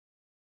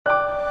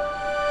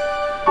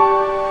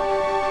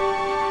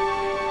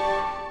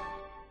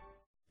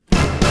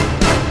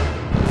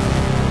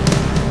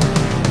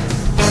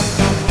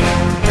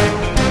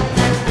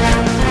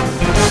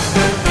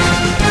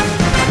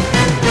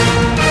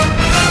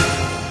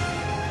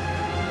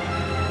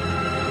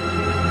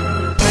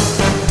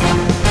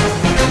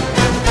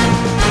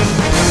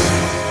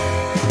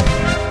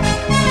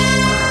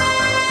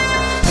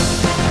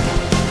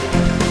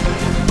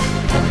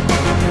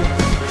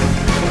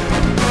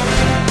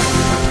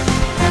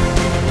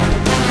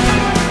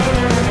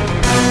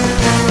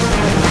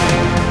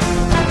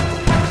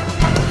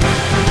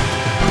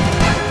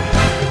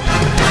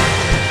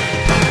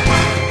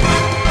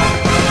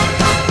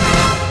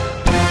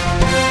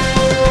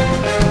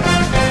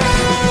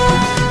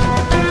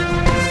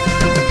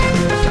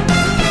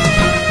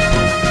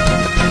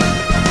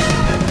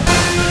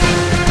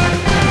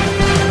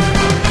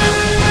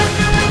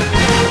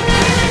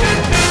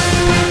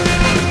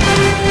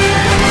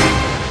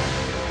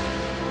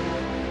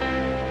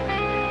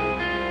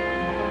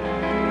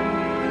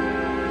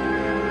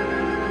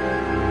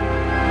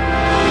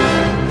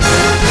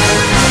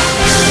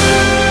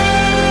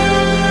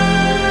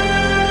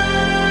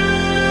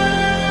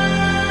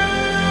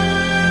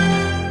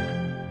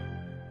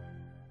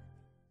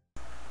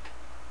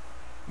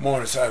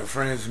Morning, cyber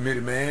friends. Mitty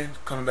Man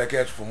coming back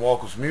at you from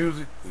Walker's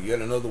Music with yet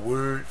another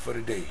word for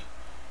the day.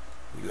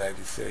 We like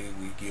to say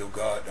we give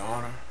God the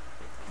honor,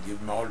 give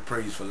Him all the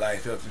praise for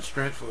life, health, and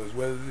strength for as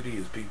well as it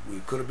is. People,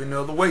 it could have been the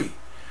other way,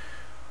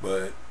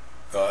 but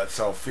God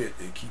saw fit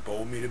to keep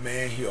old Mitty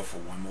Man here for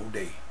one more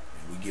day,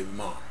 and we give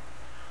Him honor.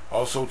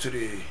 Also to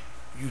the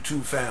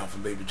YouTube fam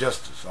from Baby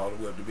Justice, all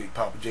the way up to Big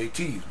Papa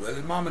JT's, well,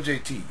 it's Mama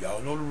JT.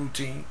 Y'all know the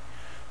routine.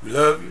 We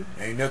love you.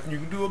 Ain't nothing you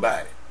can do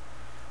about it.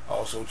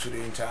 Also to the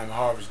End Time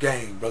Harvest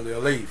Gang, Brother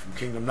L.A. from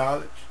Kingdom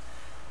Knowledge,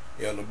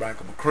 Elder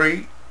Branka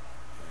McCrae,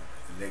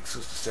 Lex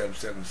Sister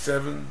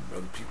 777,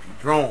 Brother P.P.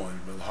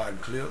 Drone, Brother Hardin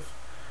Cliff,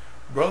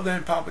 Brother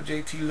and Papa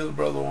JT, Little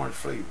Brother Orange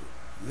Flavor,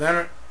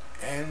 Leonard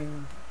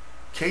and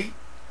Kate,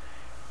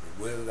 as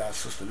well as our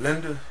Sister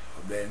Linda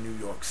of there in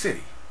New York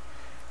City.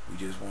 We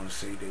just want to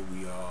say that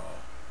we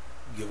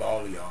give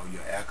all of y'all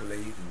your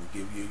accolades and we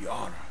give you your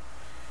honor.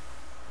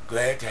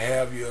 Glad to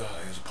have you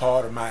as a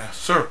part of my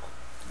circle.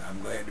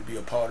 I'm glad to be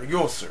a part of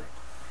your circle.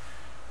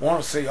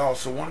 Want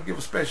to give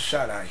a special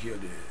shout out here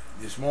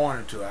this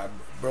morning to our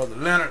brother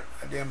Leonard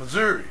out there in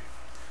Missouri.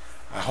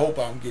 I hope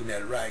I'm getting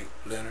that right,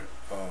 Leonard.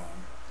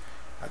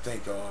 I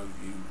think I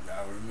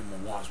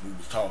remember once we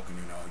was talking,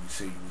 you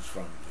said you was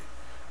from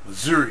the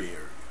Missouri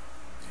area.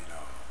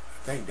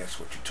 I think that's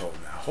what you told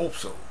me. I hope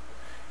so.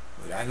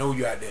 But I know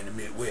you're out there in the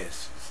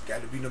Midwest. It's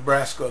got to be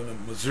Nebraska or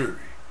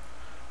Missouri.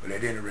 But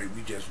at any rate,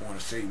 we just want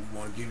to say we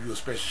want to give you a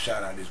special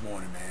shout out this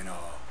morning, man.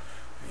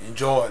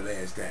 Enjoyed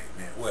last night,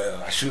 man.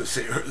 Well, I should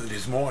say earlier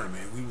this morning,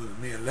 man.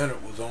 Me and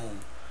Leonard was on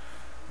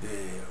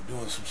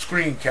doing some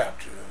screen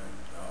capture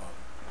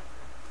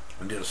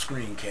and did a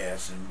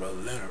screencast, and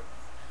Brother Leonard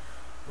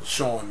was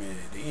showing me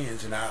the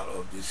ins and outs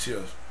of this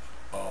here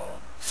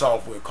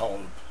software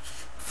called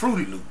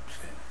Fruity Loops.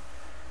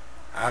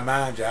 And I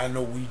mind you, I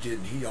know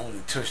he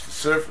only touched the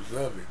surface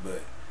of it,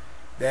 but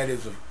that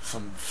is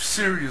some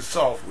serious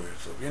software.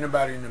 So if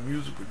anybody in the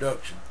music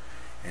production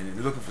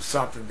and looking for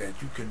something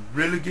that you can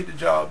really get the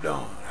job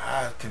done,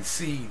 I can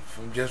see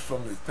from the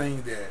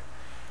thing that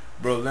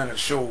Brother Leonard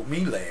showed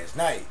me last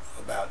night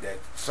about that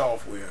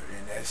software,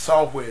 and that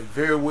software is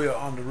very well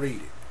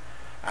underrated.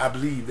 I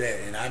believe that,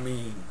 and I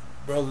mean,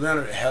 Brother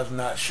Leonard has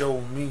not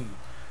shown me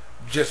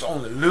just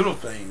only little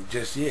things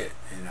just yet,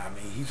 and I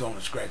mean, he's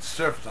only scratched the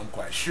surface, I'm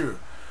quite sure,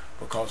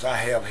 because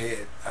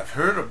I've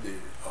heard of the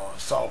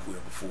software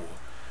before,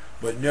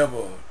 but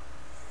never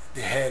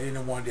had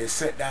anyone that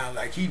sat down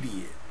like he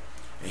did.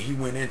 And he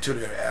went into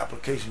the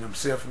application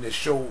himself and just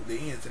showed the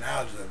ins and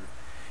outs of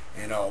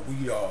it. And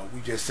we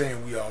just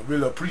saying we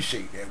really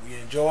appreciate that. We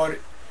enjoyed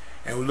it,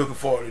 and we're looking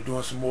forward to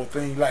doing some more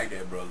things like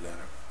that, Brother Leonard.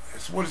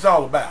 That's what it's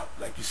all about.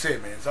 Like you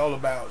said, man, it's all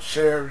about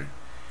sharing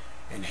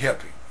and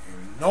helping.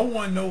 And no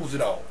one knows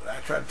it all. I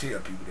try to tell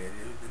people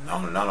that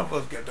none of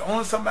us get. The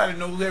only somebody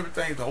knows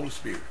everything is the Holy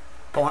Spirit.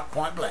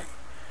 Point blank.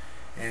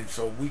 And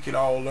so we can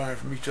all learn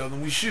from each other,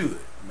 and we should.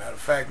 Matter of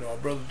fact, our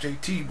brother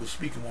JT was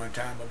speaking one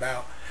time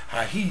about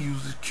how he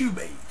uses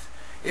Cubase.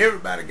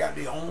 Everybody got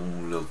their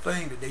own little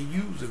thing that they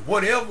use, and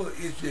whatever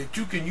is that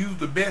you can use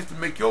the best to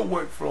make your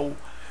workflow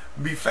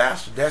be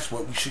faster, that's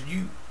what we should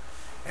use.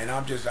 And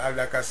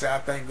like I said, I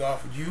thank God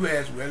for you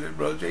as well as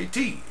Brother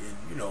JT.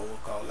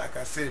 And like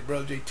I said,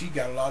 Brother JT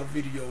got a lot of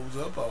videos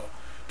up,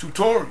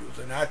 tutorials,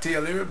 and I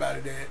tell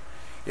everybody that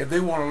if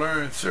they want to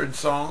learn certain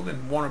songs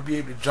and want to be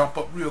able to jump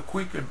up real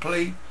quick and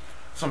play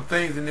some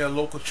things in their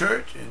local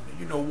church,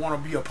 and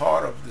want to be a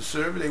part of the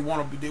service, they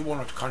want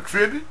to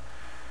contribute,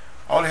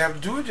 all they have to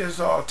do is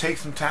just take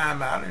some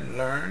time out and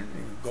learn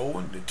and go,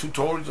 and the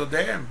tutorials are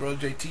there, and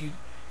Brother JT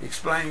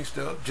explains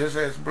stuff just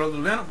as Brother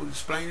Leonard was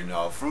explaining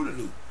Fruity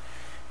Loop.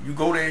 You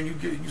go there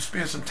and you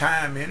spend some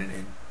time in it,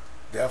 and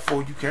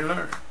therefore you can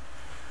learn.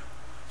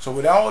 So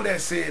with all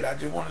that said, I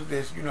just wanted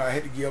to, I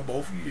had to give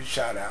both of you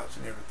shout outs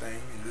and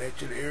everything, and let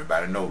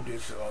everybody know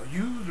this.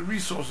 Use the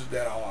resources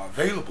that are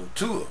available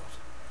to us.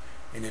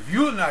 And if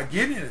you're not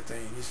getting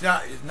anything,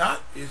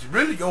 it's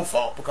really your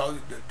fault, because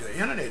the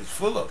internet is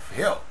full of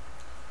help.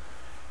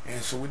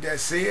 And so with that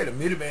said, the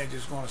Mitty Man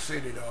just going to say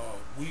that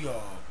we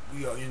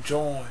are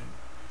enjoying,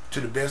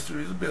 to the best of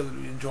his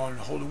ability, enjoying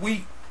the Holy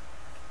Week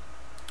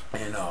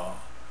and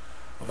of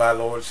our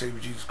Lord and Savior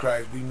Jesus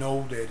Christ. We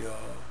know that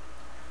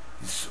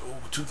it's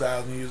over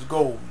 2,000 years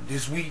ago.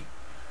 This week,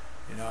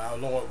 our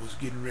Lord was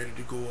getting ready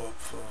to go up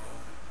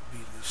to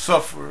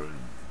suffer and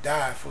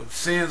die for the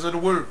sins of the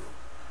world.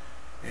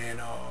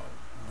 And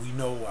we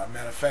know, as a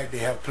matter of fact, they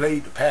have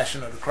played the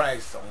Passion of the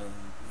Christ on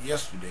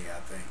yesterday, I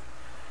think.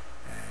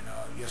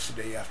 And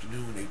yesterday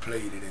afternoon they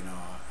played it, and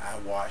I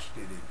watched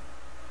it. And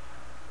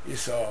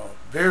it's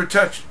very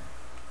touching,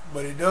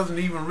 but it doesn't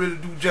even really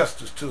do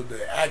justice to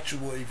the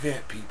actual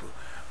event, people.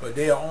 But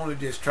they are only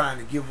just trying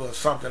to give us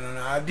something, an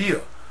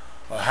idea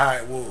of how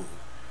it was.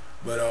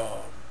 But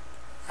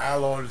our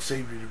Lord and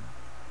Savior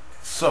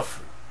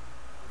suffered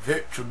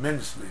very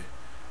tremendously.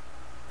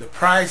 The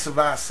price of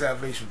our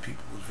salvation,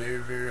 people, was very,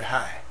 very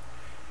high.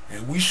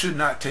 And we should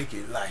not take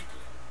it lightly.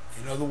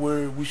 In other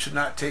words, we should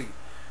not take,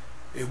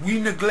 if we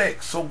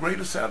neglect so great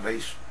a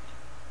salvation,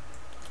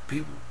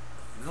 people,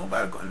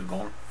 Nobody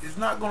going. It's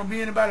not going to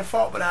be anybody's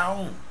fault but our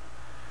own.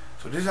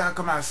 So this is how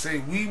come I say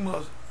we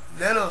must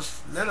let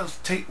us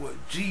take what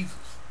Jesus.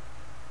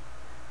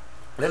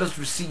 Let us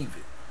receive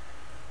it.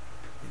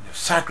 And the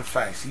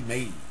sacrifice he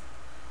made,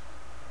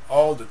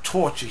 all the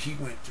torture he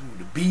went through,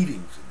 the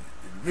beatings,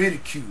 and the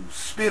ridicule,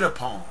 spit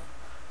upon,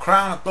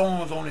 crown of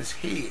thorns on his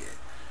head,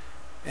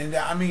 and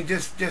I mean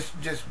just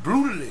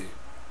brutally,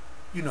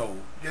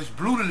 just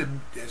brutally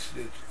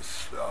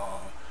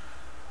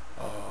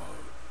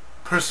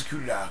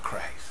persecuted our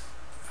Christ,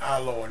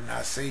 our Lord and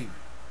our Savior.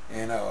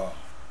 And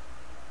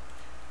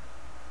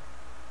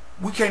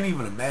we can't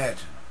even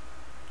imagine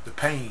the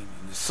pain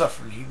and the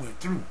suffering he went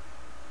through.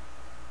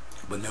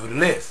 But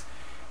nevertheless,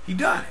 he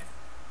done it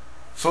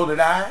so that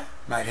I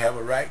might have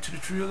a right to the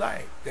tree of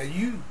life, that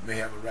you may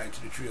have a right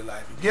to the tree of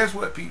life. And guess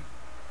what, people?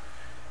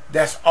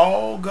 That's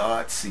all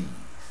God sees.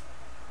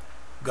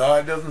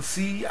 God doesn't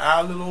see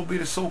our little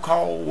bit of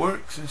so-called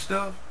works and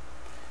stuff.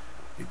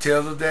 It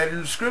tells us that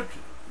in the scripture.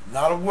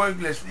 Not a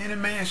work lest any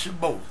man should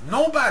boast.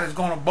 Nobody's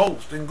going to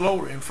boast and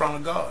glory in front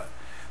of God.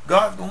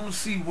 God's going to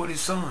see what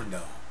his son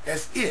done.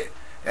 That's it.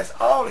 That's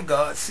all that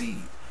God sees.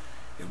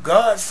 If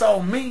God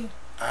saw me,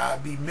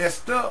 I'd be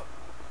messed up.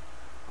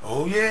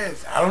 Oh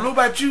yes. I don't know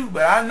about you,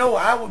 but I know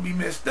I would be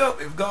messed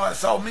up if God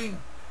saw me.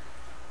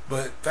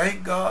 But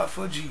thank God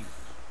for Jesus.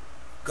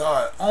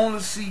 God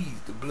only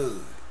sees the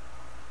blood.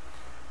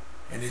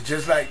 And it's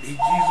just like Jesus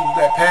was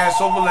that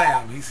Passover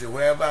lamb. He said,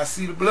 wherever I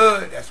see the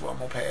blood, that's what I'm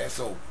going to pass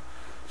over.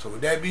 So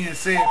with that being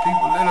said,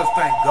 people, let us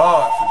thank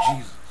God for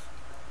Jesus.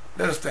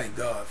 Let us thank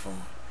God for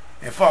him.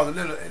 And Father,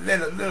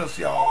 let us,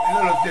 y'all,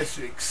 let us just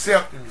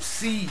accept and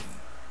receive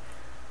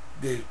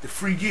the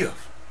free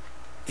gift.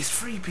 It's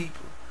free,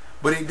 people.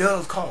 But it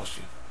does cost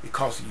you. It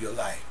costs you your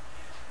life.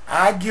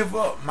 I give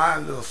up my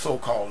little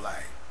so-called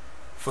life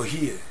for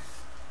his.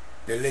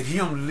 That let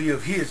him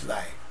live his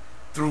life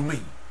through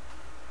me.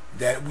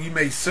 That we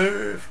may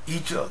serve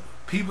each other.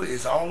 People,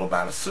 it's all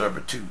about a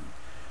servitude.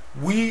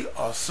 We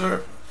are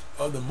servants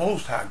of the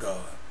Most High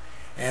God.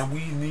 And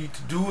we need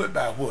to do it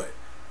by what?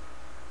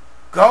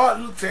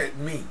 God looks at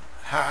me,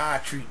 how I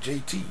treat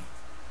JT,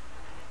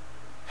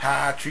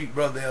 how I treat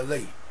Brother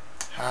L.A.,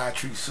 how I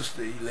treat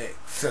Sister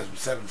Elect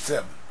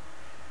 777,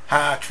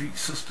 how I treat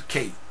Sister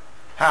Kate,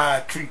 how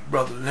I treat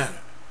Brother Leonard,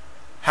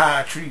 how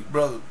I treat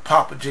Brother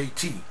Papa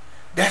JT.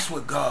 That's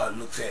what God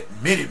looks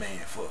at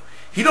Midi-Man for.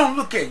 He don't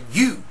look at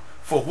you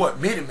for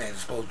what Midi-Man is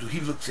supposed to do. He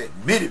looks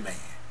at Midi-Man.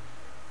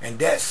 And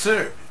that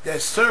service,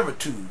 that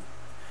servitude,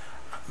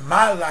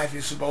 my life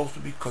is supposed to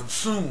be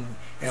consumed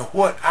in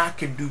what I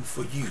can do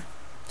for you.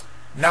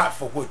 Not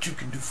for what you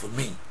can do for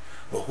me,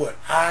 but what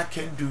I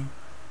can do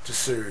to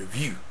serve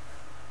you.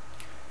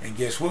 And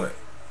guess what?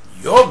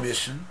 Your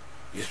mission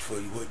is for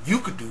what you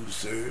could do to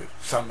serve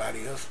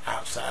somebody else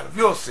outside of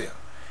yourself.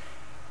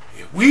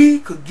 If we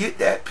could get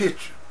that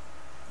picture,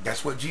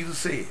 that's what Jesus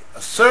said.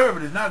 A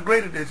servant is not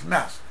greater than his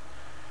master.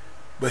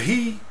 But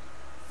he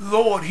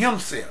lowered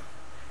himself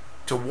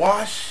to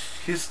wash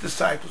his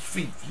disciples'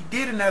 feet. He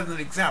did it as an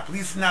example.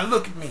 He said, now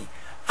look at me.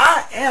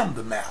 I am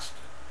the master.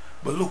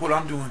 But look what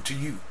I'm doing to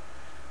you.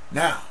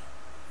 Now,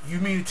 you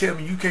mean to tell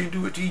me you can't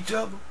do it to each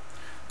other?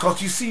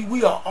 Because you see,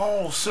 we are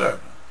all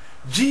servants.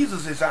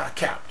 Jesus is our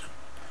captain.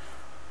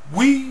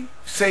 We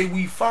say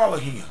we follow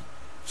him.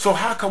 So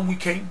how come we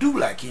can't do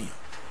like him?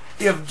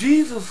 If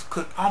Jesus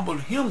could humble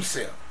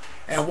himself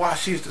and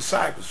wash his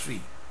disciples'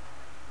 feet,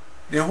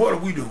 then what are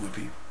we doing,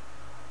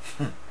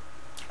 people?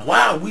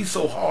 Why are we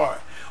so hard?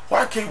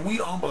 Why can't we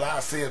humble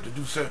ourselves to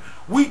do something?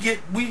 We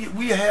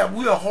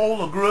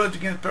hold a grudge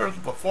against a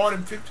person for 40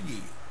 and 50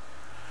 years.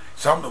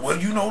 Some, well,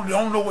 you know,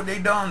 don't know what they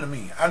done to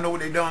me. I know what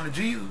they done to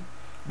Jesus.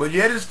 But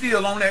yet it's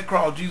still on that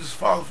cross, Jesus'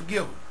 Father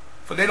forgive them.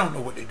 For they don't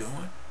know what they're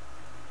doing.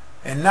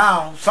 And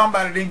now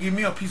somebody didn't give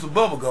me a piece of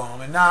bubble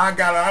gum, and now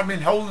I've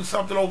been holding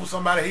something over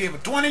somebody's head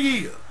for 20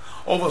 years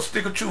over a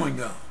stick of chewing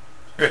gum.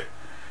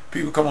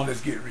 People, come on,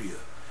 let's get real.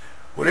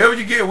 Whatever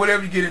you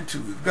get into,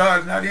 if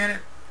God's not in it,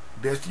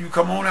 best you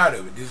come on out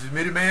of it. This is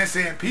Midi-Man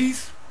saying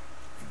peace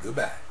and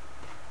goodbye.